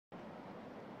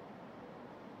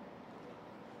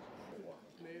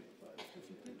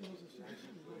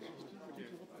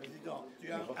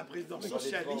président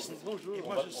socialiste, bonjour, et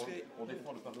moi je serai... On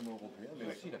défend le Parlement européen,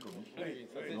 mais aussi la Commission. Oui,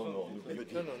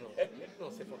 Non,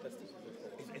 c'est fantastique.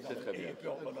 C'est très bien. Et puis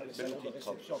on a les salles de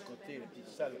réception à côté, les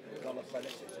petites salles dans la palais,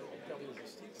 en termes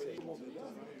logistiques, c'est...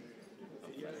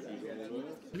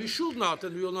 We should not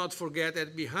and we will not forget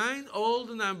that behind all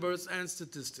the numbers and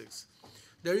statistics,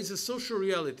 there is a social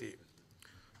reality.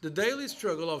 The daily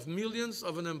struggle of millions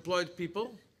of unemployed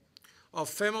people, of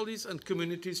families and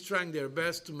communities trying their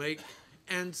best to make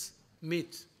ends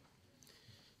meet.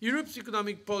 Europe's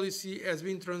economic policy has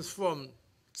been transformed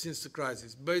since the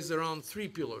crisis, based around three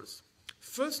pillars.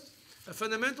 First, a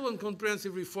fundamental and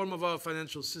comprehensive reform of our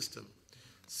financial system.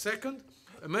 Second,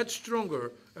 a much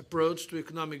stronger approach to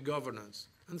economic governance.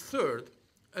 And third,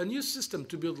 a new system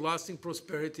to build lasting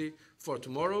prosperity for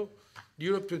tomorrow, the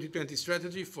Europe 2020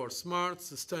 strategy for smart,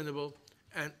 sustainable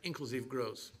and inclusive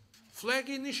growth. Flag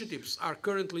initiatives are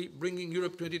currently bringing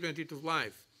Europe 2020 to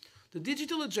life. The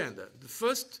digital agenda, the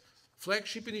first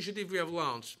flagship initiative we have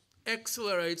launched,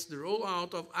 accelerates the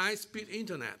rollout of high-speed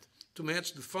internet to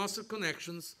match the faster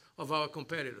connections of our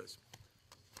competitors.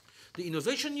 The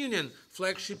Innovation Union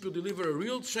flagship will deliver a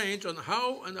real change on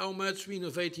how and how much we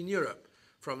innovate in Europe,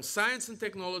 from science and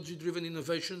technology-driven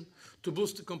innovation to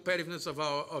boost the competitiveness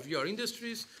of your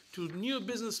industries to new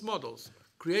business models,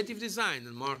 creative design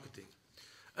and marketing.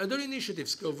 Other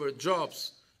initiatives cover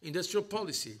jobs, industrial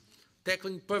policy,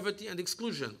 tackling poverty and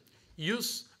exclusion,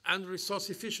 use and resource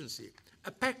efficiency,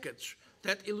 a package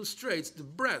that illustrates the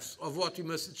breadth of what we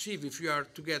must achieve if we are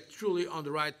to get truly on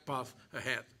the right path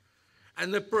ahead.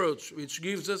 An approach which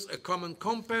gives us a common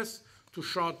compass to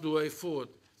chart the way forward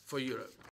for Europe.